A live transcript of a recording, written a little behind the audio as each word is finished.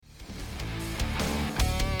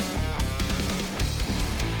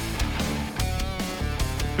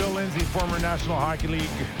Bill Lindsay, former National Hockey League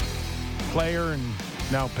player and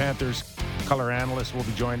now Panthers color analyst, will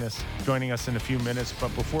be joining us in a few minutes.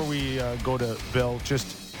 But before we go to Bill,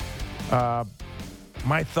 just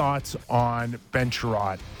my thoughts on Ben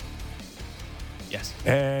Chiarot. Yes.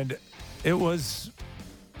 And it was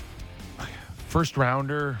first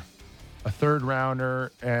rounder, a third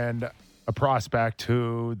rounder, and a prospect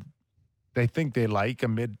who they think they like, a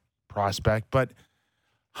mid prospect. But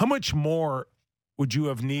how much more would you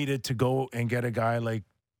have needed to go and get a guy like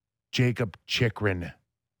Jakob Chychrun?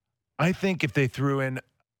 I think if they threw in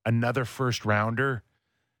another first rounder,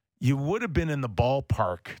 you would have been in the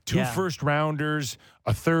ballpark. Two first rounders,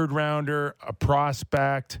 a third rounder, a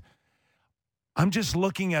prospect. I'm just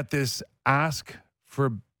looking at this ask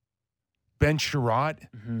for Ben Chiarot.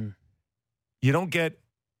 Mm-hmm. You don't get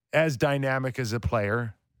as dynamic as a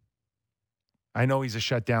player. I know he's a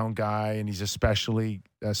shutdown guy and he's a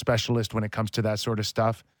specialist when it comes to that sort of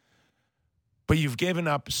stuff. But you've given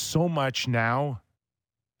up so much now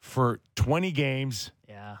for 20 games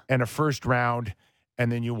and a first round, and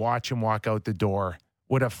then you watch him walk out the door.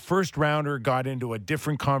 Would a first rounder got into a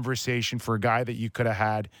different conversation for a guy that you could have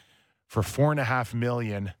had for $4.5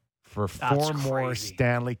 million for four more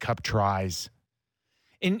Stanley Cup tries?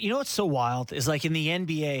 And you know what's so wild is, like, in the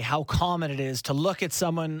NBA, how common it is to look at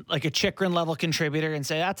someone like a Chychrun level contributor and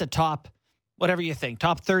say, that's a top, whatever you think,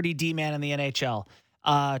 top 30 D-man in the NHL.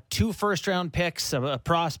 2 first-round picks, a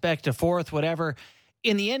prospect, a fourth, whatever.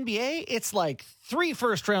 In the NBA, it's like 3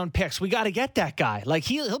 first-round picks. We got to get that guy. Like,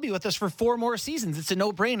 he'll be with us for 4 more seasons. It's a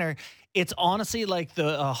no-brainer. It's honestly like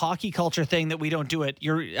the hockey culture thing that we don't do it.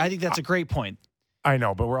 I think that's a great point. I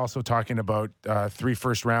know, but we're also talking about 3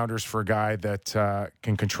 first rounders for a guy that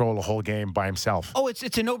can control a whole game by himself. Oh, it's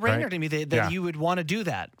a no-brainer right? to me that you would want to do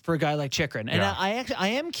that for a guy like Chychrun. And I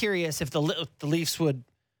am curious if the Leafs would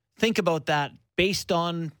think about that based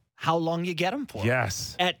on how long you get him for.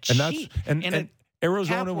 Yes, at cheap. And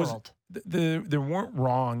Arizona was they weren't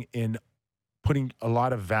wrong in putting a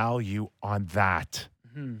lot of value on that,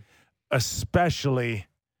 especially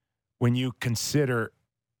when you consider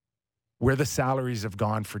where the salaries have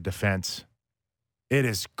gone for defense. It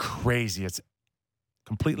is crazy. It's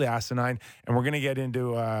completely asinine. And we're going to get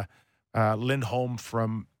into Lindholm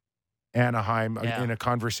from Anaheim in a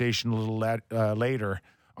conversation a little later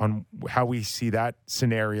on how we see that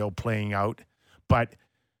scenario playing out. But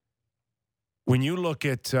when you look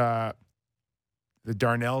at the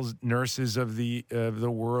Darnell Nurses of the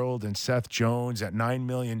world and Seth Jones at $9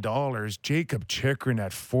 million, Jakob Chychrun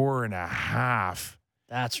at $4.5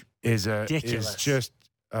 is ridiculous. Is just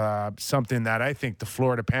something that I think the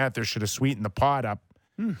Florida Panthers should have sweetened the pot up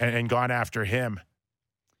and gone after him.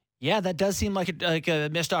 Yeah, that does seem like a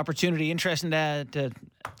missed opportunity. Interesting to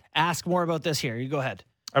ask more about this here. You go ahead.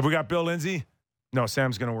 Have we got Bill Lindsay? No,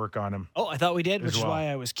 Sam's going to work on him. Oh, I thought we did, which is why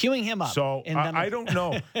I was queuing him up. So I don't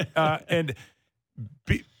know.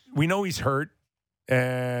 We know he's hurt,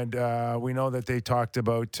 and we know that they talked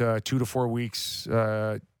about 2 to 4 weeks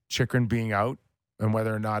Chychrun being out, and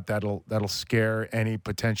whether or not that'll scare any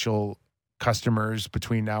potential customers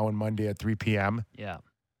between now and Monday at 3 p.m. Yeah.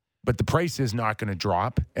 But the price is not going to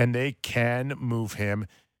drop, and they can move him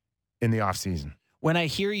in the offseason. When I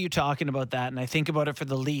hear you talking about that, and I think about it for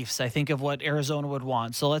the Leafs, I think of what Arizona would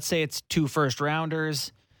want. So let's say it's 2 first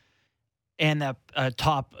rounders and a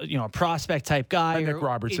top, prospect type guy. Nick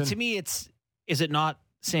Robertson. To me, is it not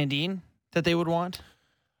Sandin that they would want?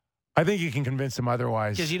 I think you can convince them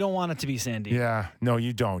otherwise. Because you don't want it to be Sandin. Yeah, no,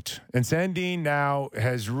 you don't. And Sandin now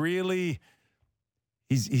has really,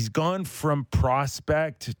 he's gone from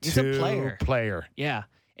prospect to player. Yeah.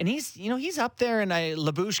 And he's up there, and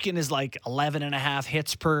Lyubushkin is like 11.5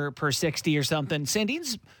 hits per 60 or something.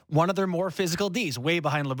 Sandin's one of their more physical Ds, way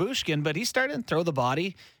behind Lyubushkin, but he's starting to throw the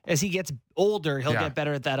body. As he gets older, he'll get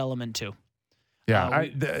better at that element too. Yeah,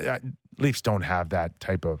 Leafs don't have that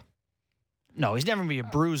type of. No, he's never going to be a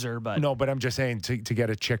bruiser, but. No, but I'm just saying to get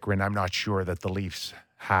a Chychrun, I'm not sure that the Leafs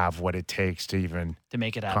have what it takes to even to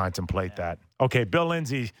make it happen. Contemplate that. Okay, Bill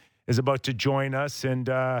Lindsay is about to join us, and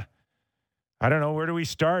I don't know, where do we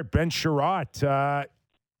start? Ben Chiarot.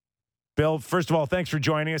 Bill, first of all, thanks for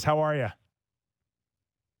joining us. How are you?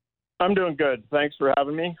 I'm doing good. Thanks for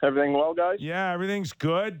having me. Everything well, guys? Yeah, everything's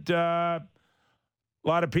good. A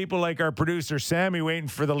lot of people like our producer, Sammy, waiting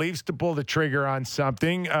for the Leafs to pull the trigger on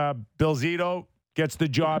something. Bill Zito gets the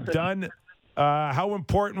job done. How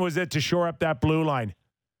important was it to shore up that blue line?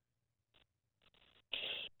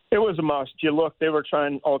 It was a must. You look, they were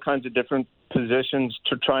trying all kinds of different positions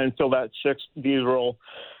to try and fill that 6D role.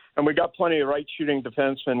 And we got plenty of right-shooting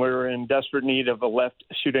defensemen. We were in desperate need of a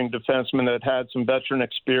left-shooting defenseman that had some veteran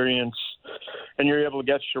experience and you're able to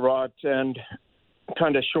get Sherratt and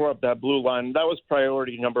kind of shore up that blue line. That was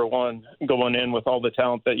priority number one going in with all the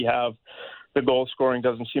talent that you have. The goal scoring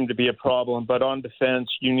doesn't seem to be a problem, but on defense,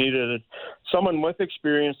 you needed someone with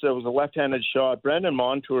experience that was a left-handed shot. Brandon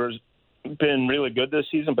Montour's been really good this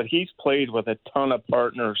season, but he's played with a ton of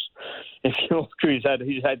partners. If you look, he's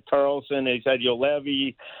had Carlson, he's had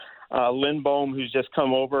Yolevi, Lindbohm, who's just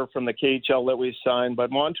come over from the KHL that we signed.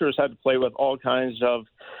 But Montour's had to play with all kinds of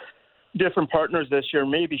different partners this year.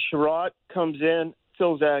 Maybe Sherratt comes in,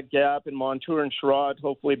 fills that gap, and Montour and Sherratt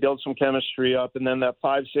hopefully build some chemistry up, and then that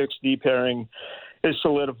 5-6 D pairing is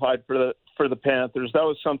solidified for the Panthers. That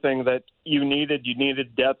was something that you needed. You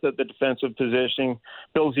needed depth at the defensive positioning.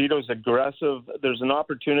 Bill Zito's aggressive. There's an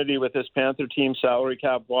opportunity with this Panther team salary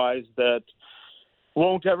cap-wise that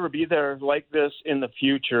won't ever be there like this in the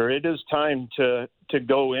future. It is time to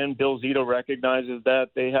go in. Bill Zito recognizes that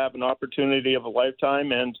they have an opportunity of a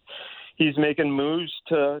lifetime, and he's making moves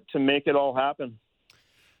to make it all happen.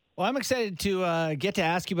 Well, I'm excited to get to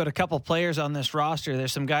ask you about a couple players on this roster.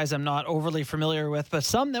 There's some guys I'm not overly familiar with, but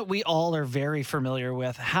some that we all are very familiar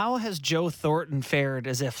with. How has Joe Thornton fared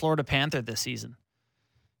as a Florida Panther this season?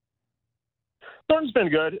 Thornton's been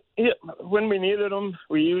good. When we needed him,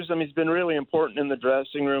 we used him. He's been really important in the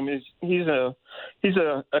dressing room. He's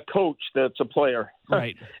a coach that's a player.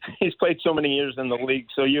 Right. He's played so many years in the league,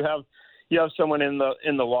 so you have someone in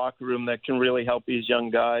the locker room that can really help these young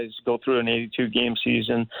guys go through an 82-game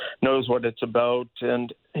season, knows what it's about,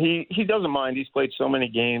 and he doesn't mind. He's played so many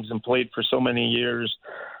games and played for so many years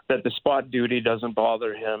that the spot duty doesn't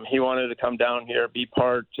bother him. He wanted to come down here, be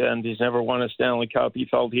part, and he's never won a Stanley Cup. He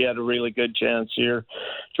felt he had a really good chance here.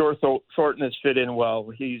 Joe Thornton has fit in well.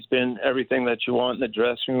 He's been everything that you want in the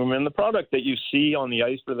dressing room. And the product that you see on the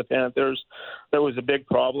ice for the Panthers that was a big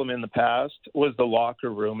problem in the past was the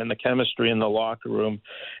locker room and the chemistry in the locker room.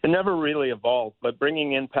 It never really evolved. But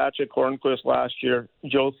bringing in Patrick Hornquist last year,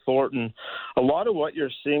 Joe Thornton, a lot of what you're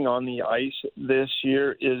seeing on the ice this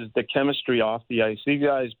year is the chemistry off the ice. These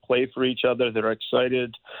guys play for each other. They're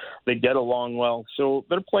excited. They get along well. So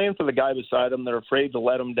they're playing for the guy beside them. They're afraid to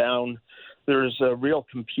let him down. There's a real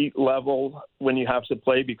compete level when you have to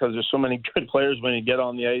play because there's so many good players. When you get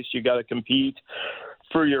on the ice, you got to compete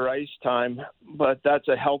for your ice time. But that's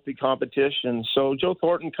a healthy competition. So Joe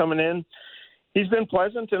Thornton coming in, he's been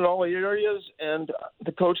pleasant in all areas. And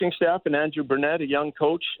the coaching staff and Andrew Burnett, a young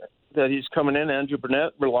coach that he's coming in, Andrew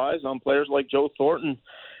Burnett relies on players like Joe Thornton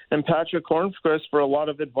and Patrick Hornquist for a lot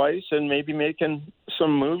of advice and maybe making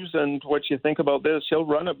some moves. And what you think about this, he'll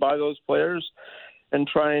run it by those players and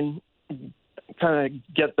try and kind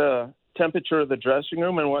of get the temperature of the dressing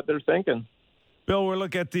room and what they're thinking. Bill, we're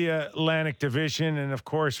looking at the Atlantic Division, and of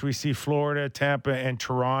course we see Florida, Tampa, and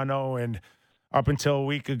Toronto. And up until a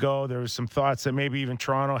week ago, there was some thoughts that maybe even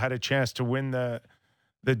Toronto had a chance to win the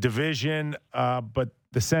division, but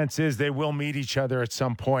the sense is they will meet each other at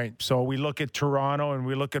some point. So we look at Toronto and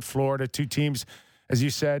we look at Florida, two teams, as you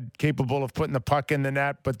said, capable of putting the puck in the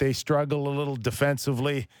net, but they struggle a little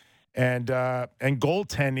defensively. And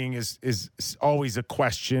goaltending is always a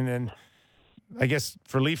question. And I guess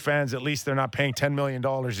for Leaf fans, at least they're not paying $10 million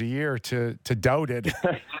a year to doubt it.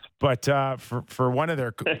 But for one of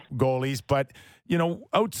their goalies. But, you know,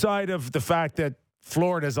 outside of the fact that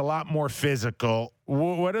Florida is a lot more physical,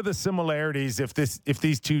 what are the similarities if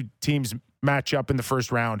these two teams match up in the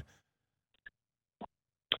first round?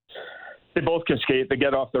 They both can skate. They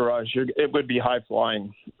get off the rush. It would be high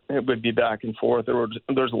flying. It would be back and forth.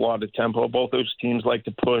 There's a lot of tempo. Both those teams like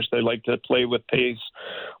to push. They like to play with pace,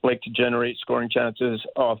 like to generate scoring chances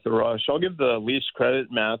off the rush. I'll give the Leafs credit,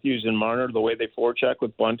 Matthews and Marner, the way they forecheck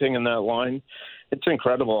with Bunting in that line. It's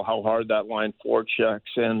incredible how hard that line forechecks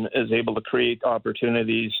and is able to create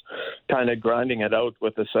opportunities, kind of grinding it out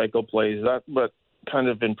with the cycle plays. That's what kind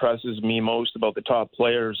of impresses me most about the top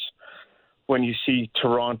players. When you see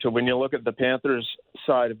Toronto, when you look at the Panthers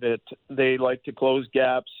side of it, they like to close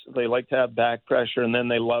gaps. They like to have back pressure, and then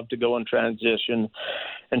they love to go in transition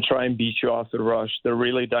and try and beat you off the rush. They're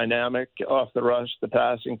really dynamic off the rush. The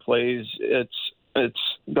passing plays, it's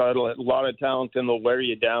got a lot of talent, and they'll wear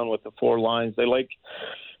you down with the four lines. They like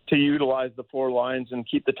to utilize the four lines and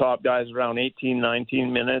keep the top guys around 18,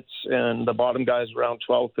 19 minutes and the bottom guys around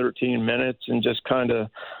 12, 13 minutes and just kind of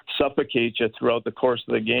suffocate you throughout the course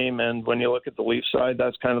of the game. And when you look at the Leaf side,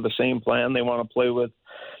 that's kind of the same plan. They want to play with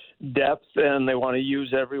depth and they want to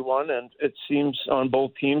use everyone. And it seems on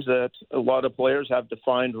both teams that a lot of players have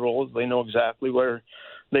defined roles. They know exactly where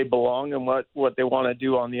they belong and what they want to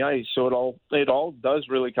do on the ice. So it all does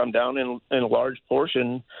really come down in a large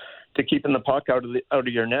portion to keeping the puck out of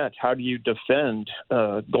your net. How do you defend?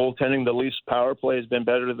 Goaltending, the Leafs power play has been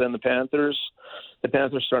better than the Panthers. The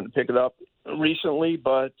Panthers starting to pick it up recently,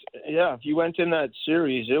 but yeah, if you went in that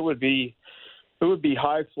series, it would be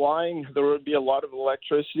high flying. There would be a lot of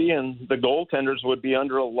electricity, and the goaltenders would be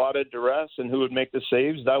under a lot of duress. And who would make the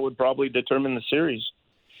saves? That would probably determine the series.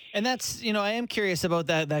 And that's, I am curious about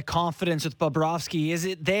that confidence with Bobrovsky. Is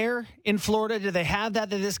it there in Florida? Do they have that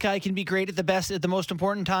this guy can be great at the most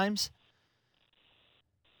important times?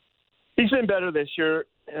 He's been better this year,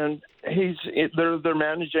 and they're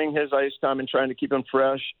managing his ice time and trying to keep him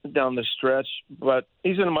fresh down the stretch. But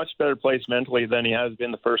he's in a much better place mentally than he has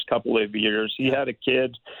been the first couple of years. He had a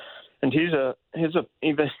kid, and even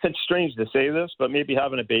it's strange to say this, but maybe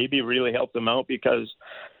having a baby really helped him out because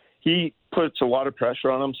he puts a lot of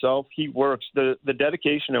pressure on himself. He works. The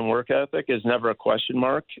dedication and work ethic is never a question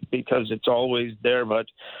mark because it's always there. But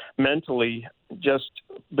mentally, just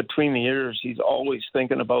between the ears, he's always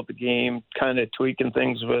thinking about the game, kind of tweaking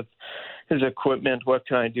things with his equipment. What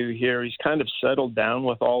can I do here? He's kind of settled down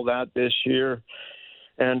with all that this year.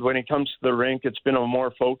 And when he comes to the rink, it's been a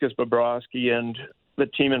more focused Bobrovsky, and the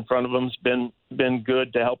team in front of him's been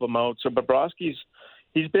good to help him out. So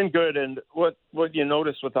He's been good, and what you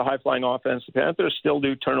notice with the high-flying offense, the Panthers still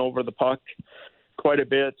do turn over the puck quite a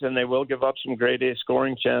bit, and they will give up some grade A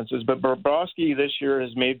scoring chances. But Bobrovsky this year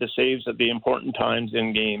has made the saves at the important times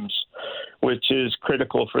in games, which is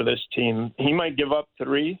critical for this team. He might give up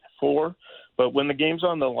 3, 4, but when the game's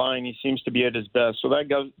on the line, he seems to be at his best. So that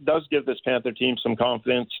does give this Panther team some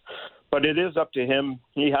confidence. But it is up to him.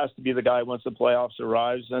 He has to be the guy once the playoffs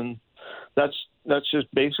arrives, and that's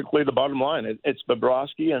just basically the bottom line. It's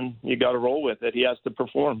Bobrovsky, and you got to roll with it. He has to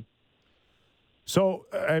perform. So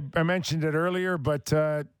I mentioned it earlier, but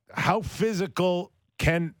how physical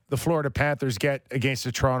can the Florida Panthers get against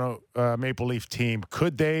the Toronto Maple Leaf team?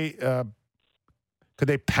 Could they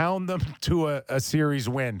pound them to a series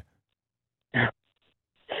win?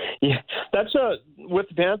 Yeah, with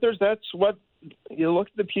the Panthers. That's what you look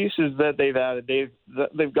at the pieces that they've added. They've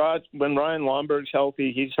got, when Ryan Lomberg's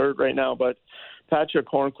healthy, he's hurt right now, but Patrick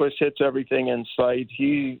Hornquist hits everything in sight.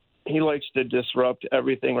 He likes to disrupt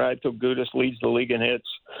everything. Radko Gudas leads the league in hits.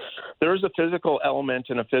 There's a physical element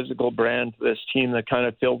and a physical brand to this team that kind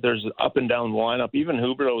of filters up and down the lineup. Even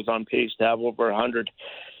Huberdeau is on pace to have over 100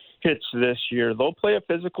 hits this year. They'll play a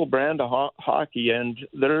physical brand of hockey, and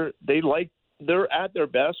they're at their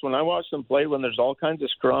best. When I watch them play, when there's all kinds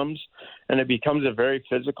of scrums and it becomes a very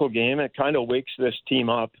physical game, it kind of wakes this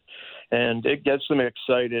team up and it gets them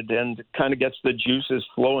excited and kind of gets the juices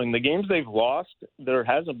flowing. The games they've lost, there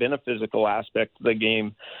hasn't been a physical aspect to the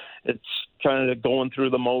game. It's kind of going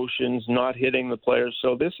through the motions, not hitting the players.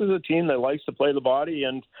 So this is a team that likes to play the body,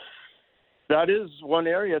 and that is one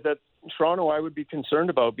area that Toronto I would be concerned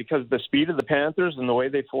about, because the speed of the Panthers and the way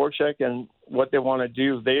they forecheck and what they want to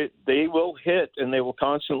do, they will hit, and they will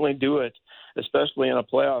constantly do it, especially in a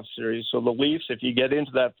playoff series. So the Leafs, if you get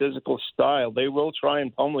into that physical style, they will try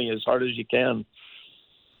and pummel you as hard as you can.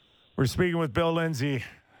 We're speaking with Bill Lindsay,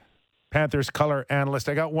 Panthers color analyst.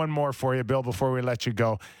 I got one more for you, Bill, before we let you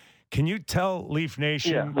go. Can you tell Leaf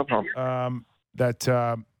Nation no problem.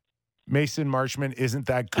 That Mason Marchment isn't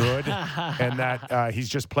that good and that he's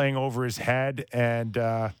just playing over his head, and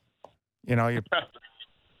can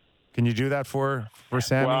you do that for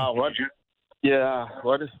Sammy? Wow, what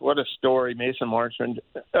a story, Mason Marchment.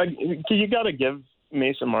 You got to give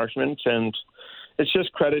Mason Marchment, and it's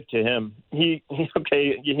just credit to him. He's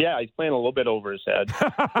playing a little bit over his head.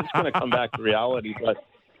 It's going to come back to reality,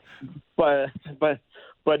 but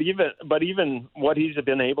even what he's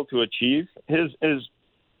been able to achieve,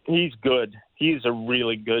 he's good. He's a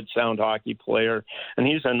really good, sound hockey player, and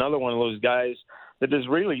he's another one of those guys that is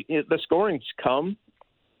really, the scoring's come,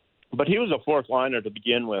 but he was a fourth liner to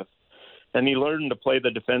begin with, and he learned to play the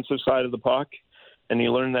defensive side of the puck, and he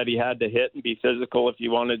learned that he had to hit and be physical if he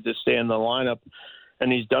wanted to stay in the lineup,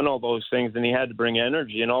 and he's done all those things, and he had to bring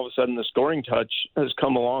energy, and all of a sudden the scoring touch has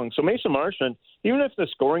come along. So Mason Marchment, even if the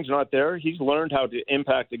scoring's not there, he's learned how to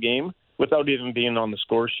impact the game without even being on the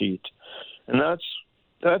score sheet, and that's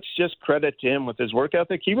just credit to him with his work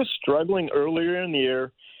ethic. He was struggling earlier in the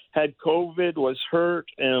year, had COVID, was hurt,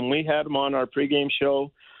 and we had him on our pregame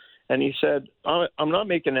show, and he said, I'm not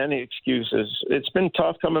making any excuses. It's been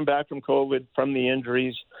tough coming back from COVID, from the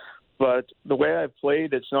injuries, but the way I've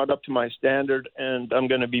played, it's not up to my standard, and I'm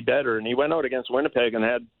going to be better. And he went out against Winnipeg and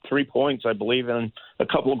had 3 points, I believe, and a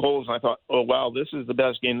couple of goals. And I thought, oh, wow, this is the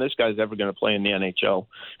best game this guy's ever going to play in the NHL.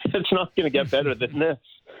 It's not going to get better than this.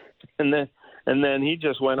 And then he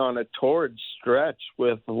just went on a torrid stretch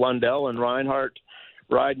with Lundell and Reinhart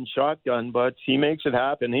riding shotgun, but he makes it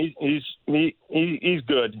happen. He's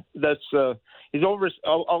good. He's over.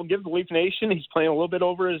 I'll give the Leaf Nation. He's playing a little bit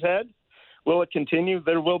over his head. Will it continue?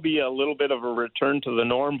 There will be a little bit of a return to the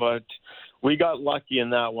norm, but we got lucky in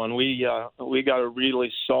that one. We got a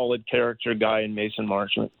really solid character guy in Mason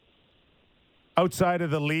Marchment. Outside of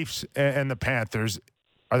the Leafs and the Panthers,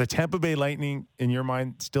 are the Tampa Bay Lightning, in your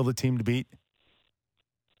mind, still the team to beat?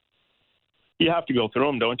 You have to go through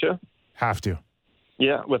them, don't you? Have to.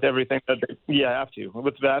 Yeah, with everything. You have to.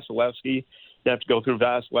 With Vasilevsky, you have to go through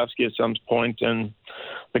Vasilevsky at some point, and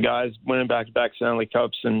the guys winning back-to-back Stanley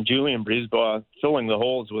Cups, and Julian Brisebois filling the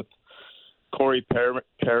holes with Corey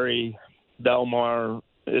Perry, Belmar.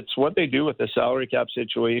 It's what they do with the salary cap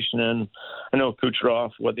situation, and I know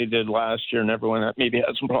Kucherov, what they did last year, and everyone maybe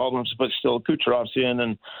had some problems, but still Kucherov's in,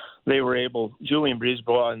 and they were able, Julian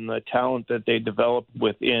Brisebois and the talent that they developed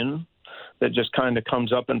within that just kind of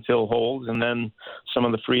comes up and fill holes, and then some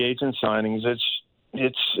of the free agent signings.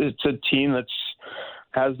 It's a team that's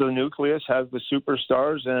has the nucleus, has the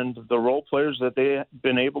superstars, and the role players that they've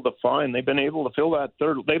been able to find. They've been able to fill that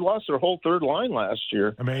third. They lost their whole third line last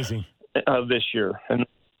year. Amazing. This year,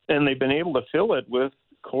 and they've been able to fill it with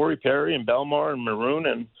Corey Perry and Belmar and Maroon,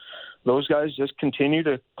 and those guys just continue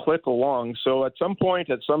to click along. So at some point,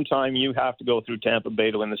 at some time, you have to go through Tampa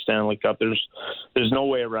Bay to win the Stanley Cup. There's no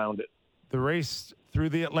way around it. The race through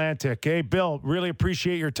the Atlantic. Hey, Bill, really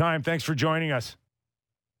appreciate your time. Thanks for joining us.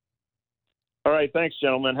 All right. Thanks,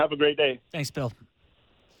 gentlemen. Have a great day. Thanks, Bill.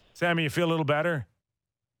 Sammy, you feel a little better?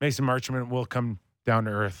 Mason Marchment will come down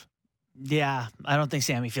to earth. Yeah, I don't think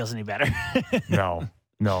Sammy feels any better. No.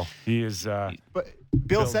 He is. But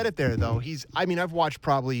Bill said it there, though. I've watched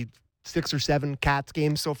probably 6 or 7 Cats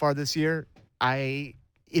games so far this year.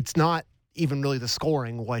 It's not even really the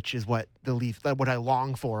scoring, which is what I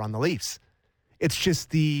long for on the Leafs. It's just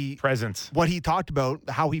the presence. What he talked about,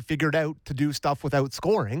 how he figured out to do stuff without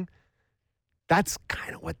scoring. That's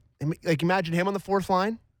kind of what, like, imagine him on the fourth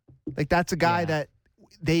line. Like, that's a guy that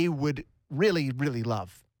they would really, really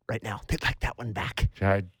love right now. They'd like that one back.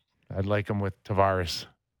 I'd like him with Tavares.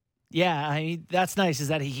 Yeah, that's nice, is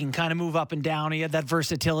that he can kind of move up and down. He had that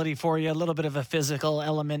versatility for you, a little bit of a physical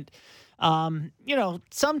element.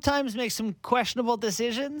 Sometimes makes some questionable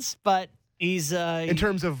decisions, but he's... in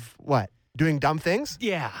terms of what? Doing dumb things?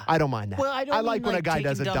 Yeah. I don't mind that. Well, I don't I like when a guy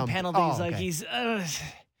does a dumb penalties. Oh, okay. Like he's...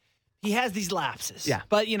 he has these lapses. Yeah.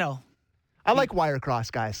 But, I like wire cross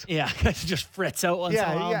guys. Yeah, just fritz out once in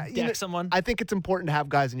a while, deck someone. I think it's important to have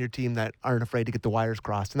guys in your team that aren't afraid to get the wires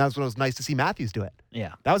crossed, and that's what it was nice to see Matthews do it.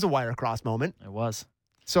 Yeah. That was a wire cross moment. It was.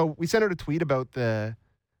 So we sent out a tweet about the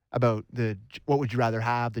what would you rather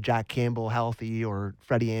have, the Jack Campbell healthy or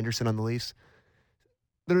Freddie Anderson on the Leafs.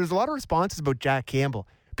 There's a lot of responses about Jack Campbell.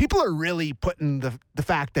 People are really putting the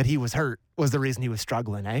fact that he was hurt was the reason he was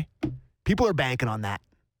struggling, eh? People are banking on that.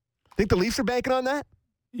 Think the Leafs are banking on that?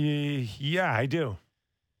 Yeah, I do.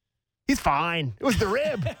 He's fine. It was the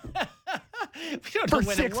rib. We don't for know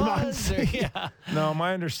when 6 months. Yeah. No,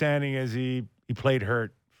 my understanding is he played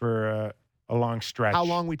hurt for a long stretch. How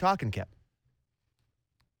long we talking, Kip?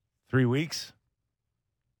 3 weeks.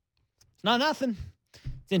 It's not nothing.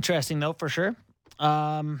 It's interesting, though, for sure.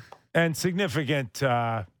 And significant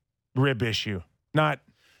rib issue. Not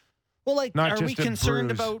are just we a concerned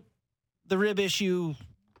bruise. about the rib issue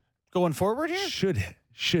going forward here?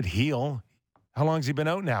 Should heal. How long's he been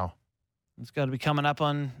out now? It's got to be coming up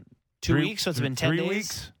on 2 weeks, so it's been 10 3 days.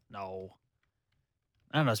 weeks? No.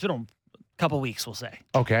 I don't know. It's been a couple weeks, we'll say.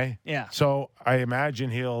 Okay. Yeah. So I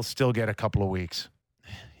imagine he'll still get a couple of weeks.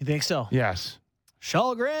 You think so? Yes.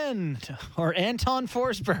 Shalgren or Anton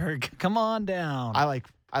Forsberg. Come on down. I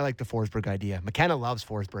like the Forsberg idea. McKenna loves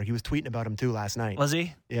Forsberg. He was tweeting about him too last night. Was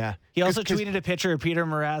he? Yeah. He also tweeted a picture of Peter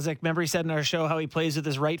Mrazek. Remember he said in our show how he plays with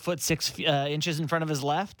his right foot 6 inches in front of his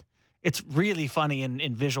left? It's really funny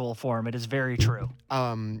in visual form. It is very true.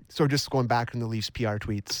 So just going back from the Leafs PR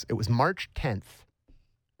tweets, it was March 10th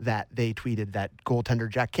that they tweeted that goaltender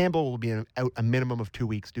Jack Campbell will be out a minimum of 2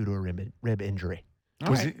 weeks due to a rib injury.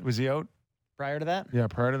 Was he out? Prior to that? Yeah,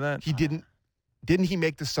 prior to that? He didn't he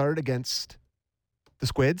make the start against the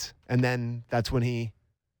Squids? And then that was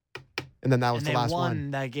the last one.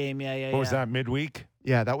 Won that game. Yeah. What was that, midweek?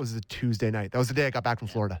 Yeah, that was the Tuesday night. That was the day I got back from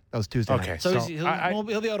Florida. That was Tuesday night. Okay. So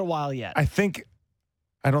he'll be out a while yet. I think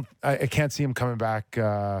I can't see him coming back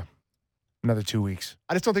another 2 weeks.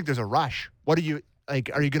 I just don't think there's a rush. What are you like?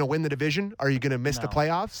 Are you going to win the division? Are you going to miss the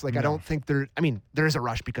playoffs? Like, No. I don't think there is a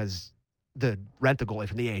rush because the rental goalie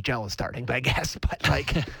from the AHL is starting, I guess. But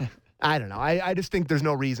like, I don't know. I just think there's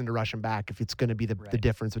no reason to rush him back if it's going to be the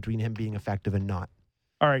difference between him being effective and not.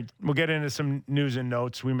 All right, we'll get into some news and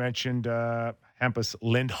notes. We mentioned Hampus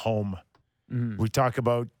Lindholm. Mm. We talk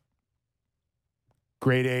about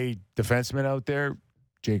grade A defensemen out there,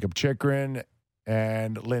 Jacob Chychrun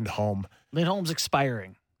and Lindholm, Lindholm's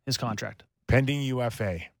expiring his contract. pending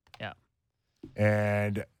UFA. Yeah.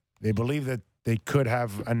 And they believe that they could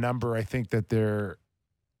have a number, I think, that they're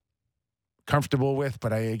comfortable with,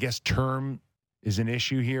 but I guess term is an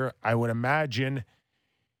issue here. I would imagine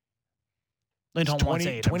Lindholm he's wants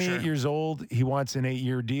 8. I'm 28 sure. years old. He wants an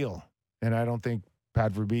 8-year deal. And I don't think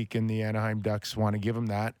Pat Verbeek and the Anaheim Ducks want to give him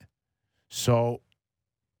that. So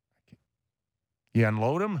you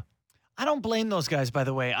unload him? I don't blame those guys, by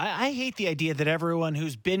the way. I hate the idea that everyone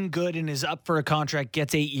who's been good and is up for a contract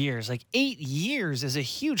gets 8 years. Like 8 years is a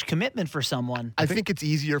huge commitment for someone. I think it's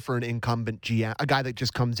easier for an incumbent GM, a guy that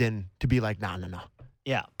just comes in, to be like, no.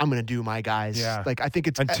 Yeah. I'm going to do my guys. Yeah. Like, I think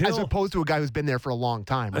it's as opposed to a guy who's been there for a long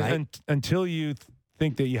time, right? Until you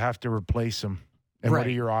think that you have to replace him. And what Right.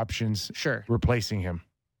 are your options Sure. replacing him?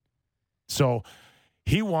 So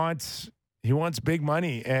he wants big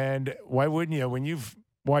money. And why wouldn't you? When you've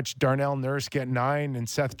watched Darnell Nurse get 9 and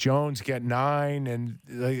Seth Jones get 9, and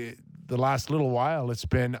the last little while it's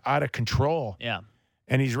been out of control. Yeah.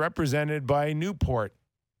 And he's represented by Newport,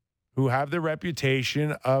 who have the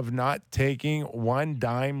reputation of not taking one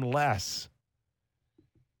dime less.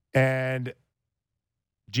 And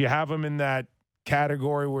do you have him in that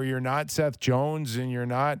category where you're not Seth Jones and you're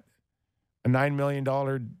not a $9 million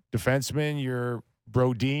defenseman? You're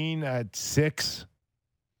Brodin at 6.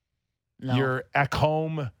 No. You're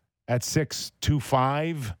Ekholm at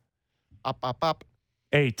 6'2", Up.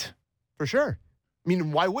 8. For sure. I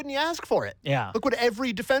mean, why wouldn't you ask for it? Yeah. Look what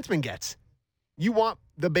every defenseman gets. You want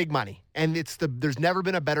the big money. And there's never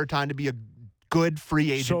been a better time to be a good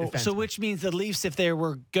free agent defenseman. So which means the Leafs, if they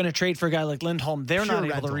were going to trade for a guy like Lindholm, they're Pure not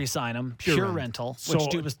able rental. to re-sign him. Pure Pure rental. rental,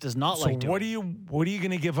 which Dubas does not like doing. what are you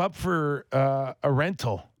going to give up for a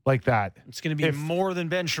rental like that? It's going to be more than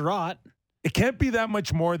Ben Sherratt. It can't be that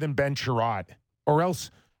much more than Ben Sherratt, or else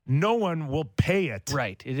no one will pay it.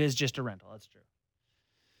 Right. It is just a rental. That's true.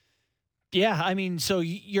 Yeah, I mean, so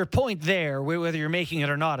your point there, whether you're making it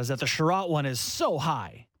or not, is that the Sherratt one is so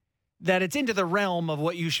high that it's into the realm of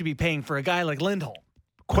what you should be paying for a guy like Lindholm.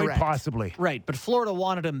 Quite Correct. possibly. Right, but Florida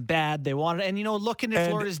wanted him bad. They wanted, and looking at And,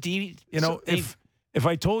 Florida's D, If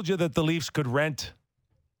I told you that the Leafs could rent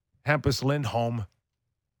Hampus Lindholm,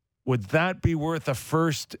 would that be worth a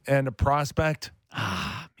first and a prospect?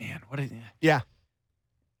 man, what? Yeah.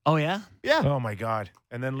 Oh yeah, Yeah. Oh my God!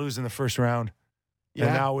 And then losing the first round, Yeah.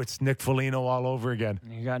 and now it's Nick Foligno all over again.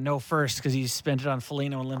 you got no first because he spent it on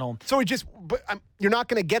Foligno and Lindholm. So you're not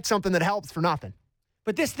going to get something that helps for nothing.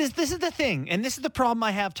 But this is the thing, and this is the problem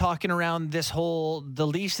I have talking around the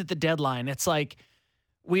Leafs at the deadline. It's like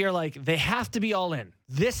we are like they have to be all in.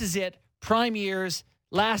 This is it, prime years,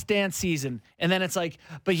 last dance season, and then it's like,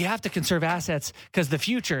 but you have to conserve assets because the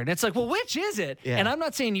future. And it's like, well, which is it? Yeah. And I'm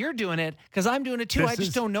not saying you're doing it because I'm doing it too. I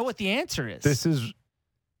just don't know what the answer is. This is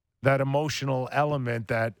that emotional element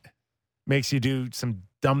that makes you do some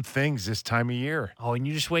dumb things this time of year. Oh, and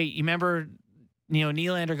you just wait. You remember,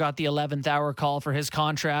 Nylander got the 11th hour call for his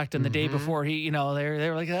contract, and the day before they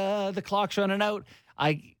were like, the clock's running out.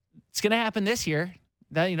 It's going to happen this year.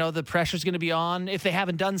 That the pressure's going to be on. If they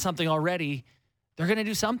haven't done something already, they're going to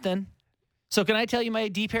do something. So can I tell you my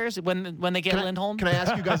D pairs when they get Lindholm? Can I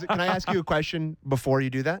ask you guys? Can I ask you a question before you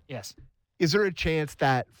do that? Yes. Is there a chance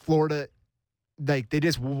that Florida, they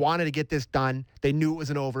just wanted to get this done? They knew it was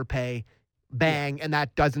an overpay, bang, and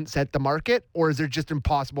that doesn't set the market? Or is it just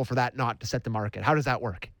impossible for that not to set the market? How does that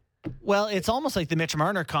work? Well, it's almost like the Mitch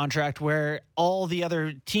Marner contract where all the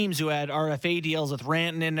other teams who had RFA deals with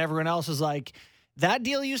Rantanen and everyone else was like, that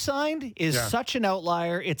deal you signed is such an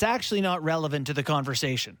outlier. It's actually not relevant to the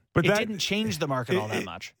conversation. But it didn't change the market all that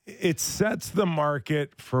much. It sets the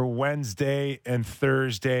market for Wednesday and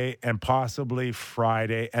Thursday and possibly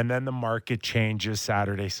Friday, and then the market changes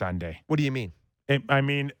Saturday, Sunday. What do you mean?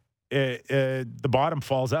 The bottom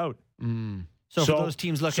falls out. So for those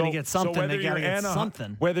teams looking to get something, they got to get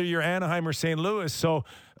something. Whether you're Anaheim or St. Louis. So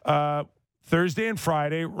Thursday and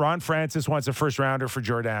Friday, Ron Francis wants a first rounder for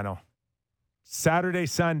Giordano. Saturday,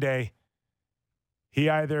 Sunday, he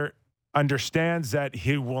either understands that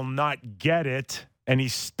he will not get it and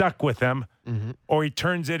he's stuck with them, or he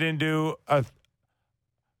turns it into a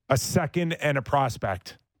second and a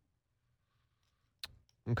prospect.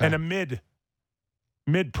 Okay. And a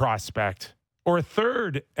mid prospect, or a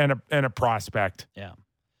third and a prospect. Yeah.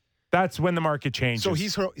 That's when the market changes.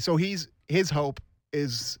 So his hope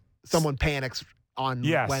is someone panics on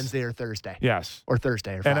Wednesday or Thursday. Yes. Or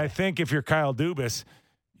Thursday or Friday. And I think if you're Kyle Dubas,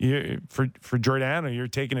 for Giordano, you're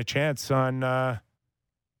taking a chance on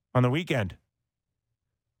the weekend.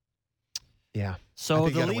 Yeah. I So think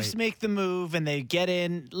you the gotta Leafs wait. make the move and they get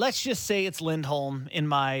in. Let's just say it's Lindholm in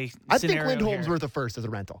my I think scenario Lindholm's here. worth a first as a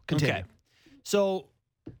rental. Continue. Okay. So,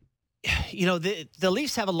 the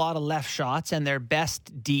Leafs have a lot of left shots, and their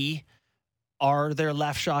best D are their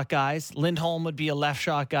left shot guys. Lindholm would be a left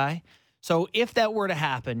shot guy. So if that were to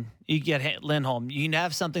happen, you get Lindholm. You can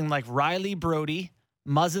have something like Riley Brody,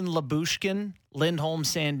 Muzzin Labushkin, Lindholm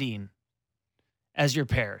Sandin as your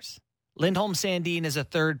pairs. Lindholm Sandin is a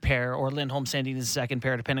third pair, or Lindholm Sandin is a second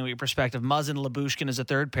pair, depending on your perspective. Muzzin Labushkin is a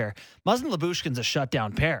third pair. Muzzin Labushkin's a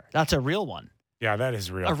shutdown pair. That's a real one. Yeah, that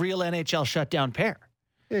is real. A real NHL shutdown pair.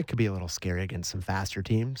 It could be a little scary against some faster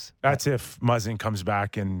teams. That's if Muzzin comes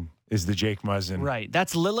back and is the Jake Muzzin. Right.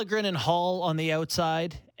 That's Liljegren and Hall on the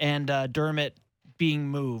outside, and Dermott being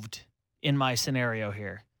moved in my scenario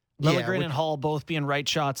here. Liljegren and Hall both being right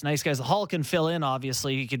shots. Nice guys. Hall can fill in,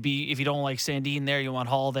 obviously. He could be, if you don't like Sandin there, you want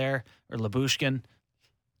Hall there, or Labushkin.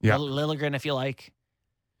 Yeah. Liljegren if you like.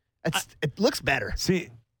 It looks better. See,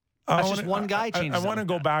 That's just one guy changes I want to it like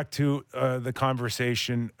go that. back to the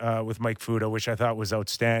conversation with Mike Fuda, which I thought was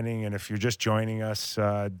outstanding. And if you're just joining us,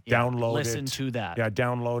 download Listen it. to that. Yeah,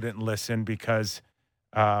 download it and listen, because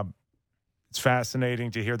it's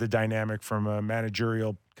fascinating to hear the dynamic from a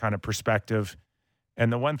managerial kind of perspective.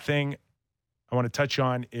 And the one thing I want to touch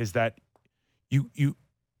on is that you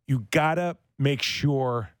gotta make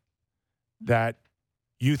sure that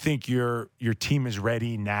you think your team is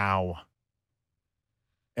ready now.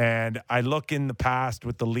 And I look in the past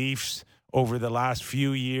with the Leafs over the last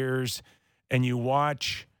few years, and you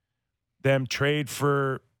watch them trade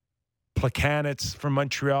for Plekanec from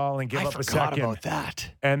Montreal and give up a second. about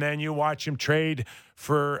that. And then you watch him trade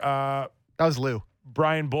for That was Lou.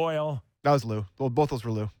 Brian Boyle. That was Lou. Well, both those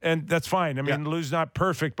were Lou. And that's fine. I mean, Lou's not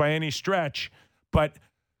perfect by any stretch, but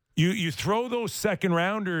you throw those second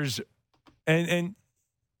rounders, and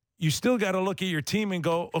you still got to look at your team and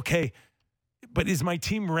go, okay, but is my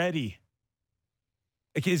team ready?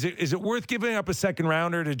 Like, is it worth giving up a second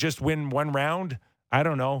rounder to just win one round? I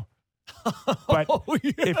don't know. But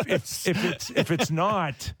if it's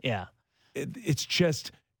not, Yeah. it's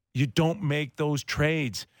just you don't make those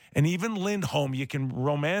trades. And even Lindholm, you can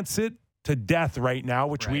romance it to death right now,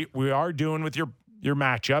 which Right. we are doing with your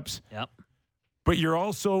matchups. Yep. But you're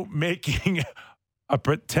also making a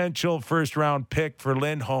potential first-round pick for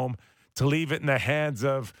Lindholm to leave it in the hands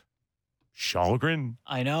of Shalgren,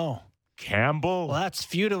 I know. Campbell, Well, that's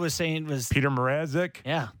Fuda was saying was, Peter Mrazek.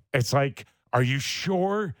 yeah. It's like, are you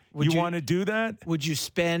sure Would you you- want to do that? Would you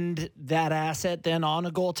spend that asset then on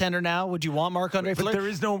a goaltender now? Would you want Marc-Andre But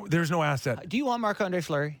Fleury? there's no asset. Do you want Marc-Andre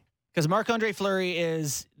Fleury? Because Marc-Andre Fleury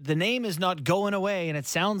the name is not going away, and it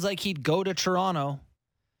sounds like he'd go to Toronto.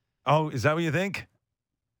 Oh, is that what you think?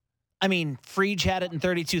 I mean, Frege had it in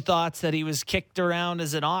 32 Thoughts that he was kicked around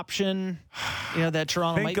as an option. That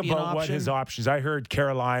Toronto Think might be an about option. what his options. I heard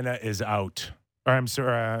Carolina is out. Or I'm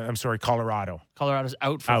sorry, Colorado. Colorado's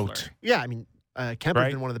out for Out. Fleury. Yeah, I mean, Kemper's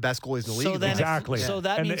Right. been one of the best goalies in the league. So then, Exactly. so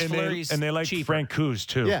that and, means and Fleury's they like cheaper. Frank Kuz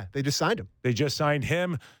too. yeah, they just signed him. They just signed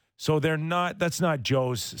him. So that's not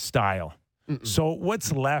Joe's style. Mm-mm. So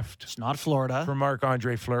what's left It's not Florida. for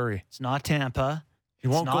Marc-Andre Fleury? It's not Tampa. He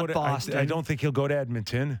won't not go to Boston. I don't think he'll go to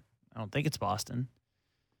Edmonton. I don't think it's Boston.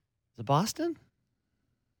 Is it Boston?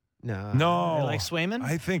 No. No. They like Swayman?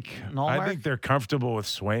 I think Nallmark? they're comfortable with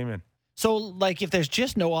Swayman. So, like, if there's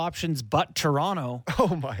just no options but Toronto,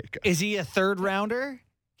 Oh my god. is he a third rounder?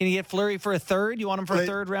 Can you get Fleury for a third? You want him for a Like-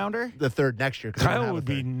 third rounder? The third next year. 'Cause they don't Kyle have a would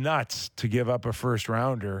be third. nuts to give up a first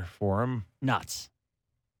rounder for him. Nuts.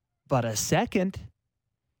 But a second.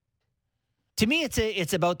 To me,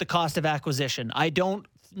 it's about the cost of acquisition. I don't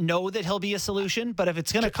know that he'll be a solution, but if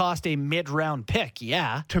it's going to cost a mid-round pick,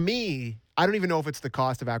 yeah. To me, I don't even know if it's the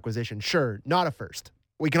cost of acquisition. Sure, not a first.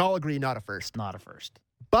 We can all agree not a first. Not a first.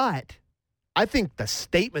 But I think the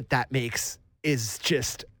statement that makes is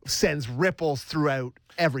just sends ripples throughout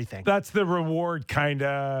everything. That's the reward kind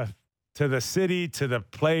of to the city, to the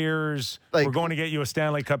players. Like- We're going to get you a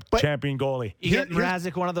Stanley Cup But- champion goalie. You Here- get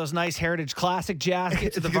Mrazek one of those nice Heritage Classic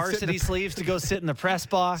jackets with the You can sit in varsity the- sleeves to go sit in the press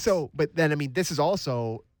box. So, but then, I mean, this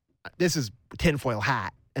is tinfoil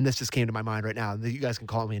hat, and this just came to my mind right now. You guys can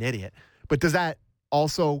call me an idiot, but does that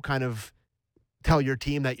also kind of tell your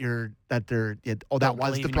team that that Don't was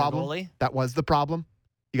believe the in your problem? goalie? That was the problem.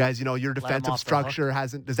 You guys, your him defensive off the structure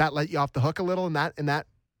hasn't. Does that let you off the hook a little in that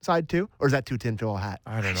side too, or is that too tinfoil hat?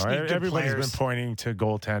 I don't just know. need good Everybody's players. been pointing to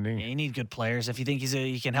goaltending. Yeah, you need good players. If you think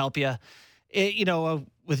he can help you,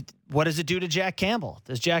 with what does it do to Jack Campbell?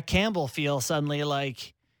 Does Jack Campbell feel suddenly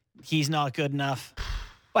like he's not good enough?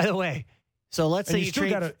 By the way, so let's say And you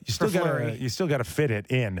trade for Fleury. you still got to fit it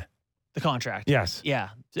in. The contract. Yes. Yeah.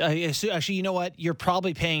 So actually, you know what? You're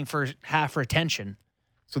probably paying for half retention.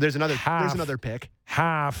 So there's another Half. pick.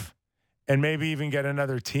 Half, and maybe even get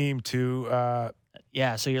another team to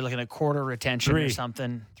Yeah, so you're looking at quarter retention or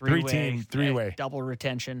something. Three-way. Double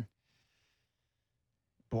retention.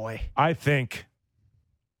 Boy. I think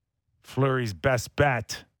Fleury's best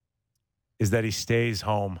bet is that he stays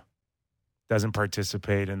home, doesn't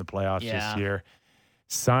participate in the playoffs this year,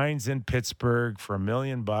 signs in Pittsburgh for $1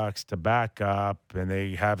 million to back up, and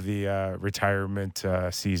they have the retirement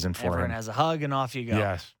season for Everyone him. has a hug, and off you go.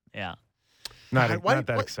 Yes. Yeah. Not God,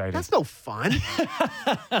 that exciting. That's no fun.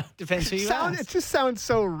 Depends who you ask. It just sounds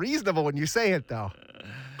so reasonable when you say it, though.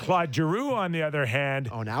 Claude Giroux, on the other hand,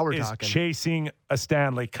 Now we're is talking. chasing a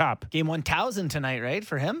Stanley Cup. Game 1,000 tonight, right,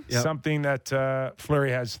 for him? Yep. Something that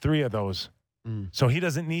Fleury has 3 of those. So he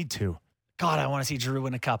doesn't need to. God, I want to see Giroux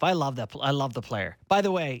win a cup. I love that. I love the player. By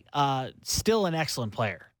the way, still an excellent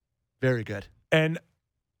player. Very good. And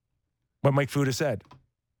what Mike Fuda said,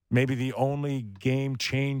 maybe the only game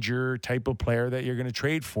changer type of player that you're going to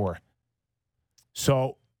trade for.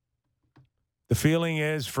 So the feeling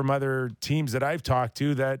is from other teams that I've talked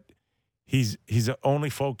to that he's only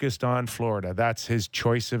focused on Florida. That's his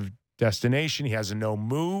choice of destination. He has a no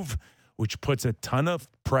move, which puts a ton of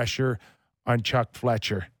pressure on Chuck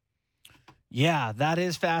Fletcher. Yeah, that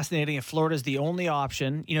is fascinating. If Florida's the only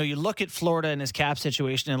option, you look at Florida and his cap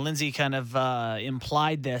situation, and Lindsay kind of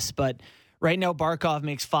implied this, but right now Barkov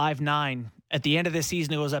makes 5.9. At the end of the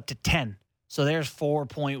season, it goes up to 10. So there's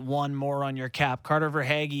 4.1 more on your cap. Carter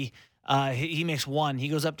Verhaeghe, he makes 1. He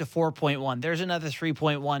goes up to 4.1. There's another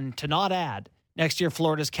 3.1 to not add. Next year,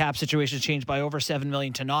 Florida's cap situation is changed by over $7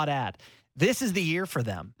 million to not add. This is the year for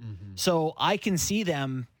them. Mm-hmm. So I can see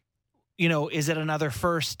them, is it another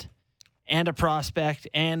first and a prospect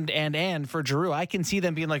and for Giroux? I can see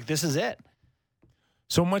them being like, this is it.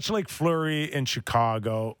 So much like Fleury in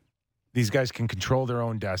Chicago, these guys can control their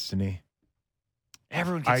own destiny.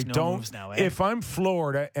 Everyone gets moves now. If I'm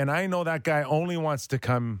Florida and I know that guy only wants to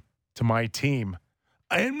come to my team,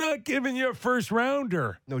 I am not giving you a first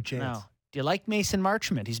rounder. No chance. No. Do you like Mason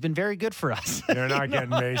Marchment? He's been very good for us. You're not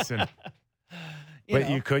getting Mason.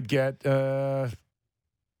 You could get Owen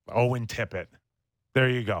Tippett. There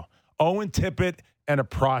you go. Owen Tippett and a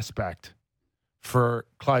prospect for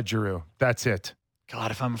Claude Giroux. That's it. God,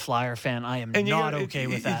 if I'm a Flyer fan, I am not okay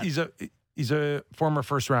with that. He's a former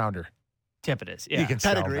first rounder. Tippett is. Yeah. You can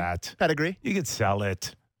sell that. Pedigree. You can sell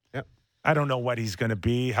it. Yep. I don't know what he's going to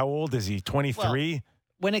be. How old is he? 23? Well,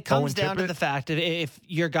 when it comes Owen down to Tippett? the fact of if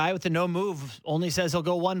your guy with the no move only says he'll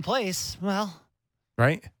go one place, well,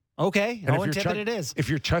 Right? okay. And Owen Tippett it is. If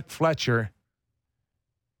you're Chuck Fletcher,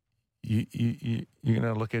 you're going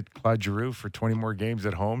to look at Claude Giroux for 20 more games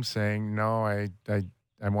at home saying, no, I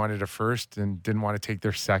wanted a first and didn't want to take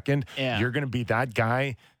their second. Yeah. You're going to be that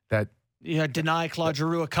guy that deny Claude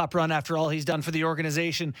Giroux a cup run after all he's done for the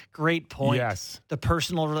organization. Great point. Yes. The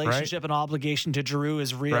personal relationship and obligation to Giroux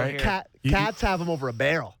is real Right. here. Cats have him over a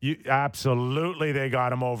barrel. Absolutely, they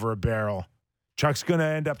got him over a barrel. Chuck's going to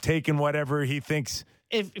end up taking whatever he thinks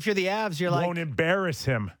If you're the Avs, you're won't embarrass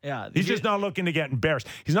him. Yeah. He's just not looking to get embarrassed.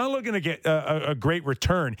 He's not looking to get a great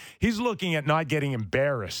return. He's looking at not getting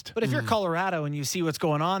embarrassed. But if you're Colorado and you see what's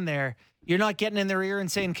going on there, you're not getting in their ear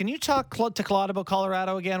and saying, can you talk to Claude about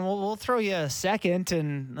Colorado again? We'll throw you a second,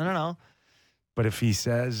 and I don't know. But if he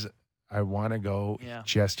says, I want to go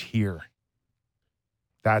just here,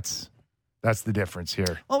 that's the difference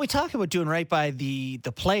here. Well, we talk about doing right by the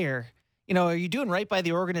player. Are you doing right by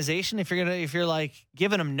the organization if you're like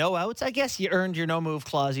giving them no outs? I guess you earned your no move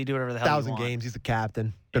clause. You do whatever the hell 1,000 you want. games. He's the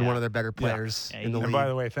captain. Been one of their better players in the And league. by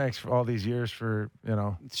the way, thanks for all these years for,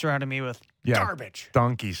 Surrounding me with garbage.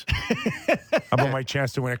 donkeys. How about my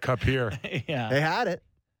chance to win a cup here? Yeah. They had it.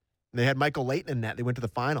 They had Michael Leighton in net. They went to the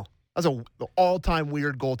final. That was the all-time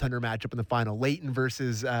weird goaltender matchup in the final. Leighton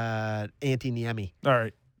versus Antti Niemi. All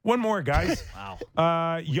right. One more, guys. Wow.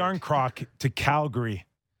 Yarncroc to Calgary.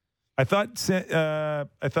 I thought Seattle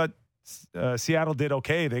did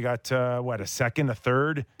okay. They got, a second, a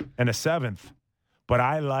third, and a seventh. But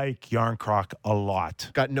I like Yarncroc a lot.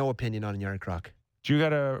 Got no opinion on Yarncroc. Do you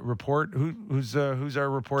got a report? Who's our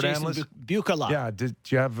report Jason analyst? Bukala. Yeah. Do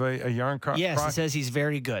you have a Yarncroc? Yes, it says he's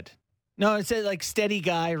very good. No, it says like steady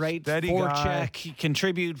guy, right? Steady Forecheck, guy.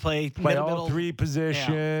 contribute, play all middle, three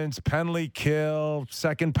positions, penalty kill,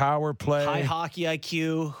 second power play. high hockey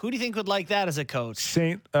IQ. Who do you think would like that as a coach?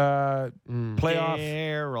 Playoff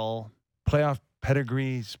Daryl.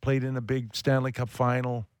 pedigrees, played in a big Stanley Cup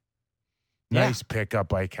final. Yeah. Nice pickup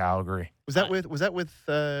by Calgary. Was that with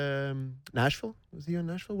Nashville? Was he on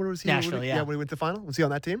Nashville? Where was he? Nashville, yeah. When he went to the final? Was he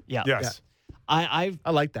on that team? Yeah. Yes. I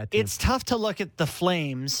like that, too. It's tough to look at the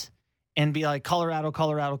Flames and be like, Colorado,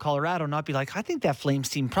 not be like, I think that Flames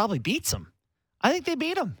team probably beats them. I think they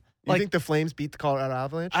beat them. You think the Flames beat the Colorado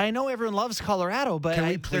Avalanche? I know everyone loves Colorado, but Can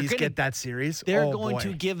we please get that series? They're going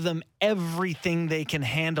to give them everything they can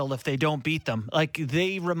handle if they don't beat them. Like,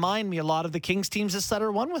 they remind me a lot of the Kings teams that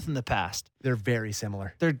Sutter won with in the past. They're very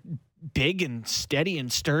similar. They're big and steady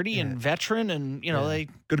and sturdy and veteran, and they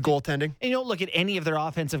good goaltending. And you don't look at any of their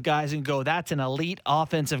offensive guys and go, that's an elite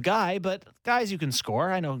offensive guy, but guys you can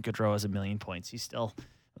score. I know Gaudreau has 1 million points. He's still,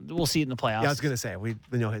 we'll see it in the playoffs. Yeah, I was going to say, we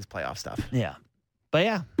know his playoff stuff. Yeah. But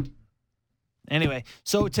yeah. Anyway,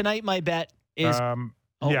 so tonight my bet is.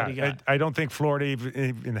 What do you got? I don't think Florida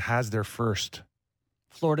even has their first.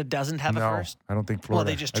 Florida doesn't have a first? I don't think Florida. Well,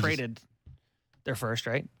 they just traded their first,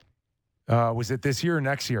 right? Was it this year or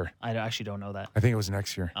next year? I actually don't know that. I think it was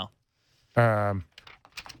next year. Oh.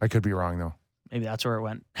 I could be wrong, though. Maybe that's where it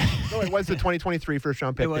went. No, it was the 2023 first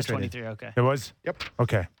round pick. It was 23, okay. It was? Yep.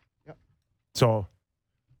 Okay. Yep. So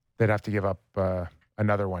they'd have to give up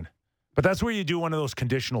another one. But that's where you do one of those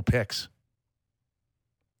conditional picks.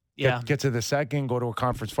 Yeah. Get to the second, go to a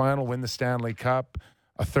conference final, win the Stanley Cup.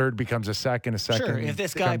 A third becomes a second. Sure. If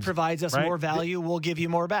this guy provides us more value, we'll give you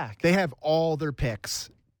more back. They have all their picks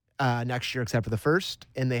next year except for the first,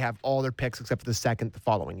 and they have all their picks except for the second the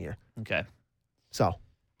following year. Okay. So.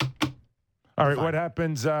 All right. What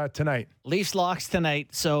happens tonight? Leafs locks tonight.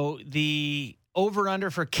 So the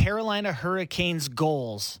over-under for Carolina Hurricanes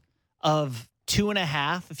goals of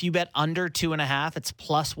 2.5. If you bet under 2.5, it's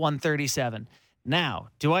plus 137. Now,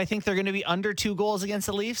 do I think they're going to be under 2 goals against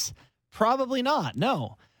the Leafs? Probably not,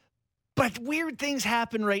 no. But weird things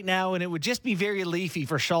happen right now, and it would just be very Leafy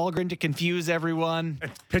for Shalgren to confuse everyone.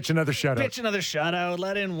 Pitch another shutout.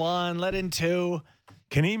 Let in 1, let in 2.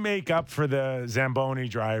 Can he make up for the Zamboni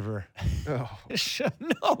driver? No.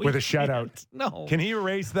 With a shutout. No. Can he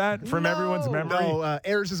erase that from everyone's memory? No,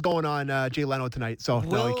 Ayers is going on Jay Leno tonight, so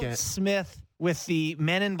no, he can't. Will Smith with the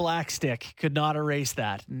Men in Black stick could not erase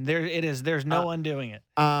that. There it is. There's no undoing it.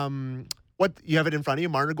 What you have it in front of you?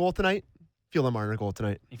 Marner goal tonight? Feel a Marner goal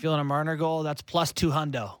tonight. You feeling a Marner goal? That's plus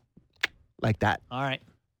 200. Like that. All right.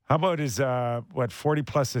 How about his 40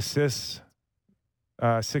 plus assists,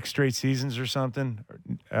 6 straight seasons or something?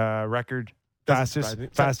 Record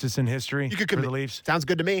fastest in history for the Leafs. Sounds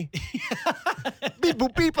good to me. Beep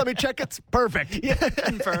boop beep. Let me check. It's perfect. Yeah,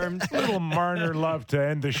 confirmed. Little Marner love to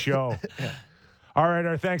end the show. All right.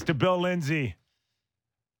 Our thanks to Bill Lindsay,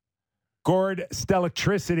 Gord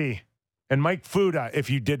Stellelectricity, and Mike Fuda. If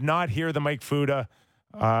you did not hear the Mike Fuda,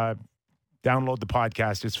 download the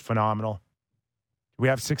podcast. It's phenomenal. We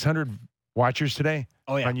have 600 watchers today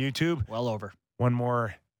on YouTube. Well over. One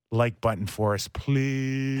more like button for us,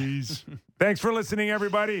 please. Thanks for listening,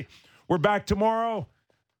 everybody. We're back tomorrow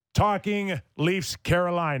talking Leafs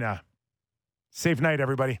Carolina. Safe night,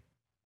 everybody.